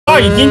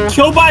What? You getting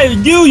killed by a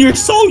dude? You're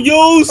so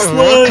useless.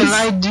 What can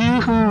I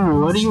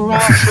do? What do you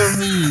want from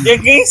me? You're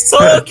getting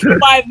so killed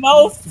by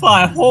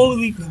Malphite.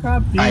 Holy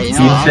crap, dude. You He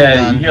know,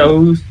 said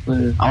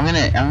useless. I'm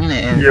gonna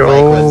end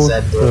like what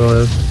Zed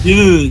did.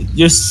 Dude,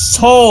 you're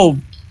so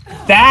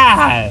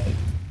bad.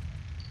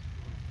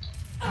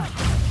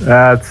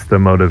 That's the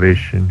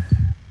motivation.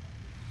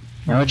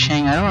 You know,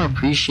 Chang, I don't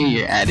appreciate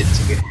your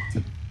attitude.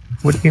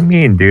 What do you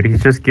mean, dude?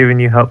 He's just giving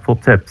you helpful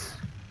tips.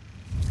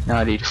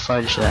 No, dude,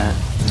 fudge that.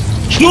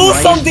 Do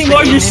something,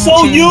 bro. You're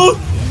so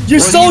You're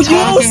so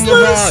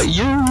useless.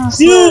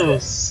 Dude,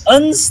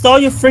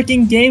 uninstall your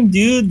freaking game,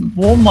 dude.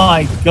 Oh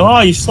my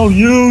god, you're so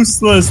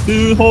useless,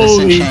 dude.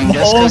 Holy Listen, Chang,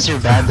 just because you're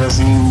bad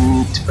doesn't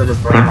mean to put a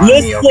blame on me,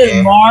 Listen,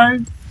 okay? Mark.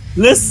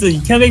 Listen,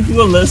 you can't make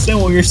people listen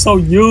when you're so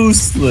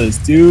useless,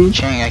 dude.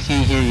 Chang, I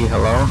can't hear you.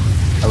 Hello?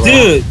 Hello?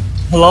 Dude,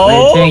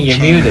 hello? Chang, you're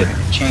muted.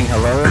 Chang,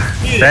 hello?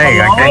 Dude, Dang,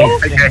 hello?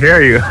 I can't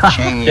hear you.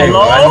 Chang,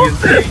 Hello?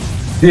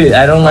 Dude,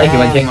 I don't like it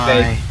when Oh Chang my.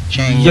 says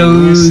Chang, you're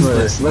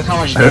useless. Look how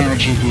much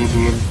damage you do,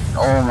 dude.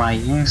 Oh my,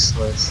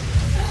 useless.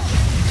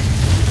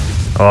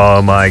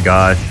 Oh my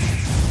gosh.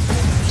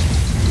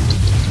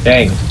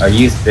 Chang, are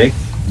you sick?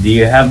 Do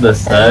you have the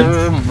suds?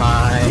 Oh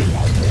my.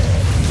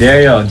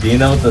 Dario, do you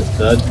know what the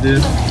suds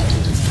is?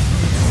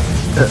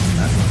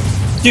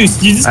 Dude,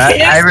 you just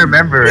can't I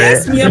remember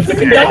ask it. me, I'm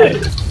freaking dying.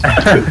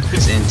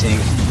 It's inting.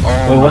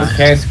 Well, Oh what's my.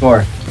 Chang's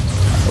score?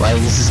 Like,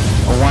 this is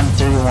a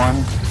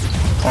 131.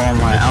 Oh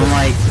my, I'm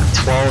like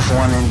 12,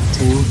 1 and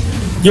 2.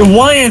 You're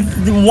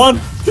 1,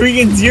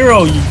 3, and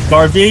 0, you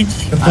garbage.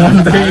 I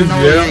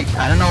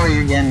don't know where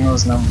you're getting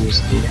those numbers,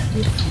 dude.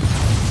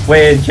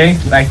 Wait,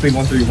 Chang's actually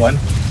 131?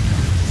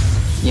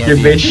 Yeah, You're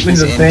dude, basically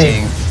she's the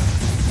same. inting.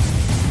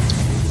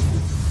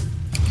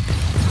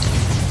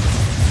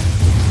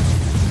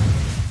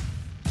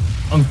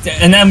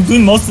 And I'm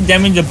doing most of the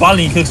damage to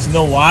bottom because you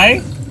know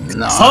why?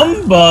 No.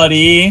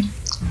 Somebody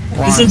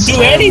doesn't do told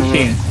me.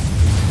 anything.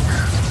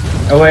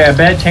 Oh wait, I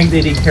bet Chang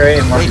did carry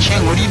and Mark. Wait,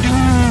 Chang, what are you doing?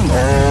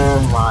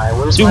 Oh my,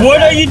 what is Dude, my what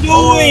bad? are you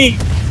doing?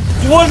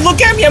 Dude, what,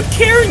 look at me, I'm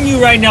carrying you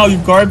right now, you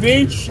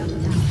garbage.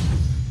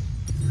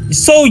 You're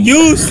so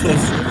useless.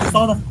 It's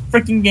all the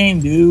freaking game,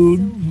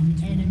 dude.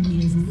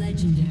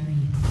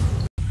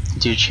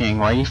 Dude, Chang,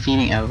 why are you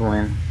feeding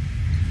Evelyn?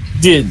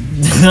 Dude,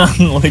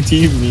 what do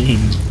you mean?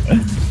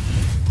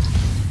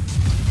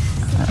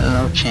 I don't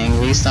know, Chang.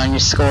 Based on your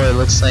score, it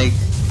looks like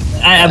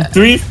I'm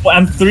 3, 4,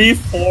 I'm 3,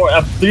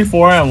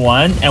 4, and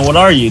 1. And what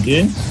are you,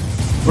 dude?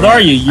 What are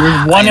you?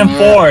 You're 1 and 4.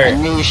 I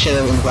knew you should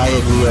have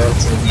invited Leo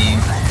to the game.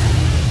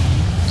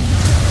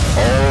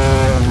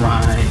 Oh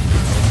my.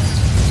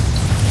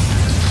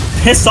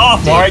 Piss off,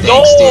 Dude, Mark.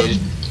 thanks, Go!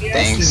 dude.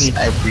 Thanks,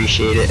 I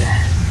appreciate it.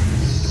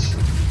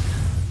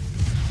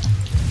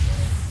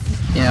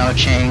 You know,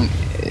 Chang,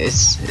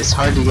 it's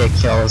hard to get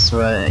kills,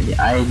 but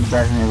I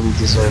definitely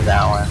deserve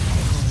that one.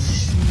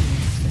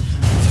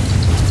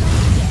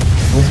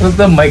 What was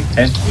the Mike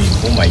Pence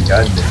meme? Oh my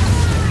god.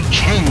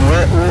 Chang,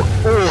 what?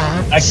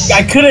 I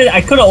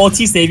could have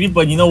OT saved you,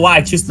 but you know why?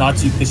 I choose not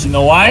to. Because you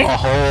know why?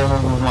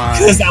 Oh my.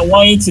 Because I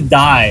want you to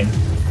die.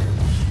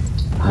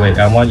 Wait,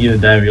 I want you to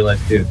die in real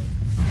life too.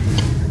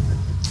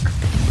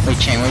 Wait,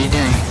 Chang, what are you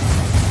doing?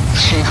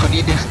 Chang, what are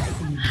you doing?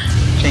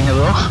 Chang,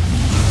 hello?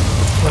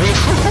 What are you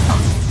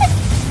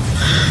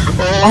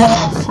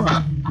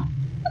Oh!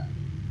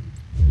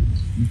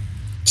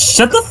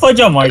 Shut the fudge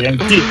up, Morgan.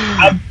 Dude,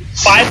 I'm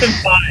 5 and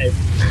 5.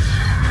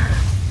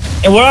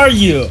 And where are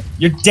you?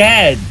 You're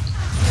dead.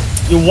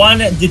 You're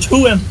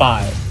 2 and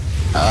 5.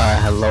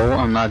 Hello?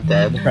 I'm not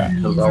dead.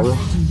 Hello?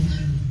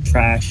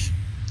 Trash.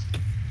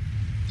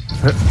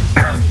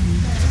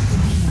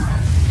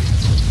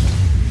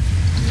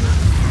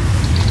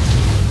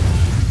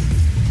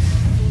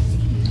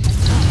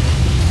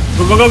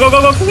 Go, go, go, go,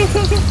 go, go, go,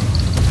 go,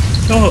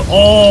 go.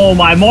 Oh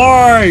my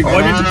Mark!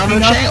 Why did you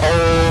clean up?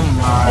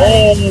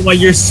 Oh my,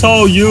 you're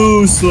so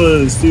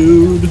useless,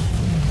 dude.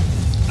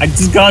 I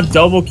just got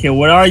double kill.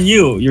 What are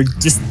you? You're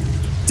just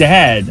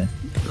dead.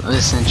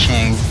 Listen,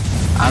 Chang,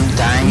 I'm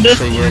dying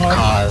for your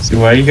cause. Dude,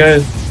 why you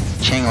guys?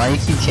 Chang, why you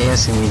keep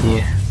chaosing me,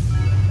 dude?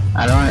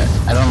 I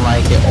don't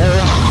like it.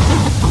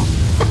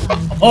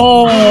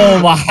 Oh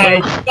my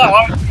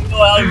god!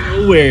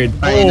 Weird.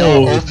 I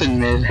know. Open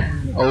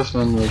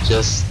mid.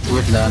 Just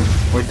we're done.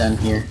 We're done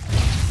here.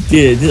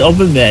 Dude, this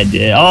open mid,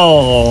 dude.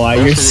 Oh my,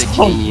 you're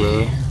so.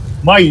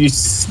 Mark, you're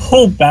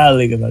so bad,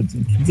 League of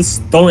Legends.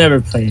 Just don't ever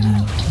play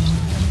anymore.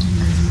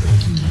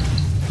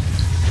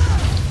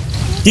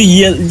 Dude,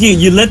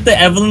 you lit the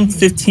Evelyn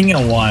 15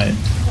 and 1.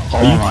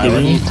 Oh my, what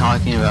are you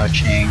talking about,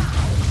 Chang?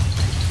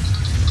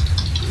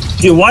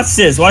 Dude, watch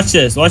this, watch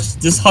this. Watch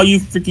this how you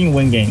freaking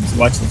win games.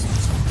 Watch this.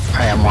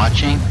 Alright, I'm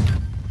watching.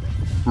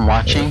 I'm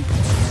watching.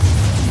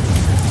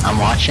 I'm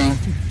watching.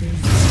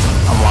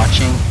 I'm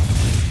watching.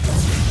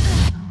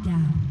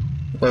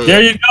 Wait,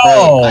 there you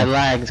go! Wait, I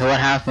lagged. What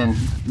happened?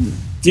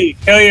 Dude,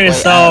 kill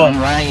yourself. Wait,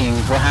 I'm lagging.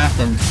 What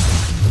happened?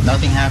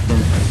 Nothing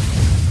happened.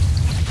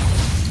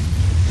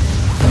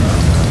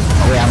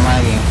 Oh, wait, I'm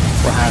lagging.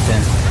 What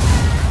happened?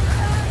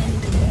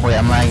 Wait,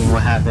 I'm lagging.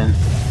 What happened?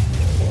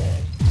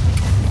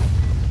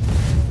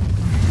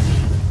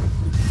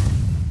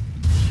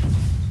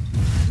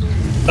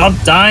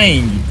 Stop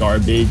dying, you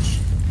garbage.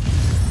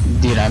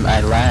 Dude, I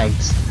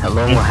lagged.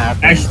 Hello, what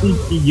happened? Actually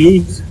be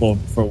useful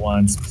for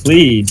once,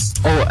 please.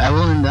 Oh,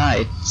 Evelyn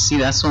died. See,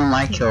 that's one of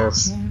my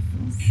kills.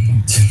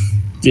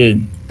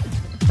 Dude,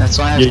 That's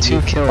why I have 2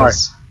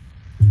 kills.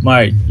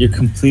 Mark, you're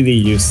completely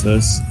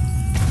useless.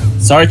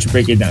 Sorry to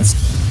break it down.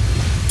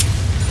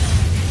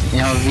 You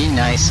know, it'd be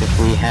nice if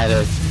we had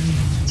a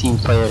team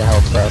player to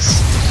help us.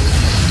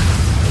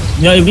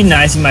 You know, it'd be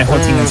nice if my whole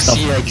team and stuff.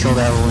 See, I killed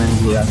Evelyn,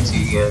 dude, I'm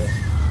too good.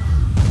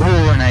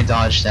 Oh, and I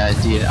dodged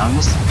that, dude. I'm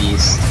just a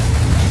beast.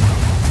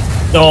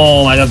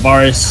 Oh, my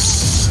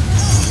virus.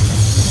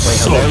 Wait,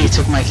 hello? You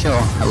took my kill.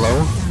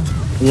 Hello?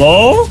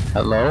 Hello?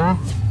 Hello?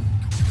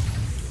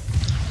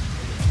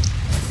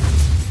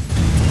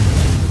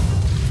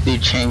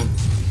 Dude, Chang.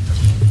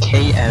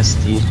 KS,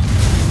 dude.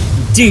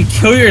 Dude,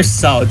 kill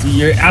yourself, dude.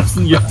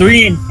 You're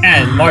 3 and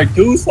 10. Mark,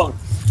 do something.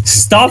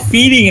 Stop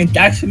feeding and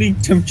actually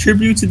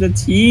contribute to the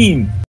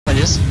team.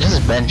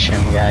 Just bench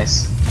him,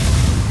 guys.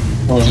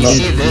 Well, You no,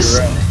 see this?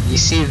 you're right. You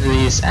see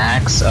these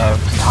acts of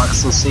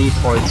toxicity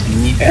towards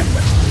me?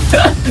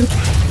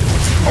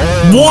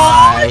 Oh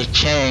What? my,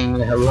 Chang,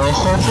 hello?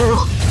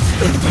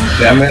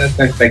 Yeah, I'm gonna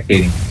start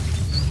spectating.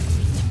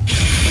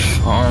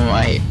 Oh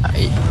my,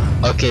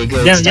 okay,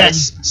 good. Yeah,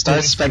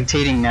 Start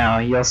spectating now.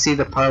 You'll see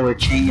the part where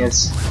Chang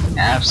is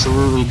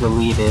absolutely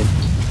deleted.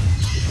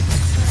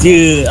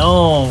 Dude,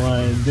 oh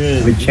my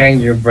dude. With Chang,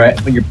 you're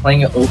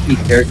playing an OP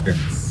character.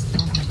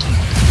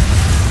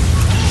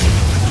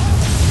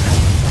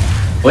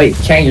 Wait,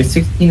 Chang, you're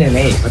 16 and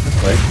 8. What the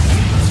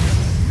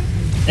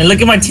fuck? And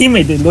look at my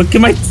teammate, dude. Look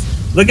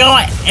how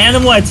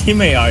animal my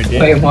teammate are, dude.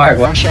 Wait, Mark,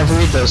 Why what? don't you ever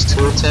read those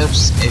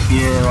tooltips? If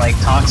you're like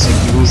toxic,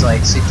 you lose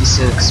like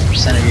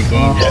 66% of your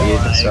games,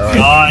 dude. So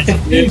God,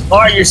 dude.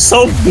 Mark, you're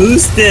so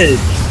boosted.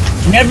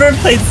 Never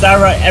played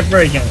Zara ever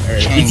again on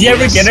Earth. Chang, If you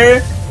ever get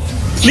her,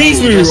 please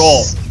Chang, you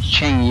reroll.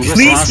 Chang, you just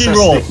Please lost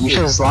reroll. us. You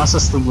just lost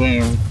us the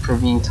game for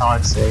being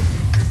toxic.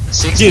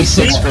 Dude, 66%.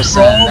 please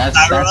reroll,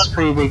 That's Zara.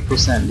 pretty big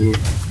percent, dude.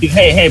 Dude,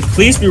 hey,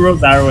 please reroll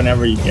Zara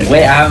whenever you get Wait,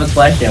 it. I have a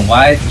question.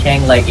 Why is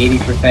Chang like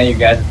 80% of your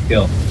guys'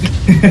 skill?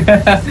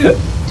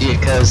 Dude,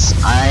 because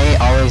I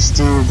always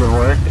do the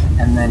work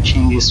and then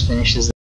Chang just finishes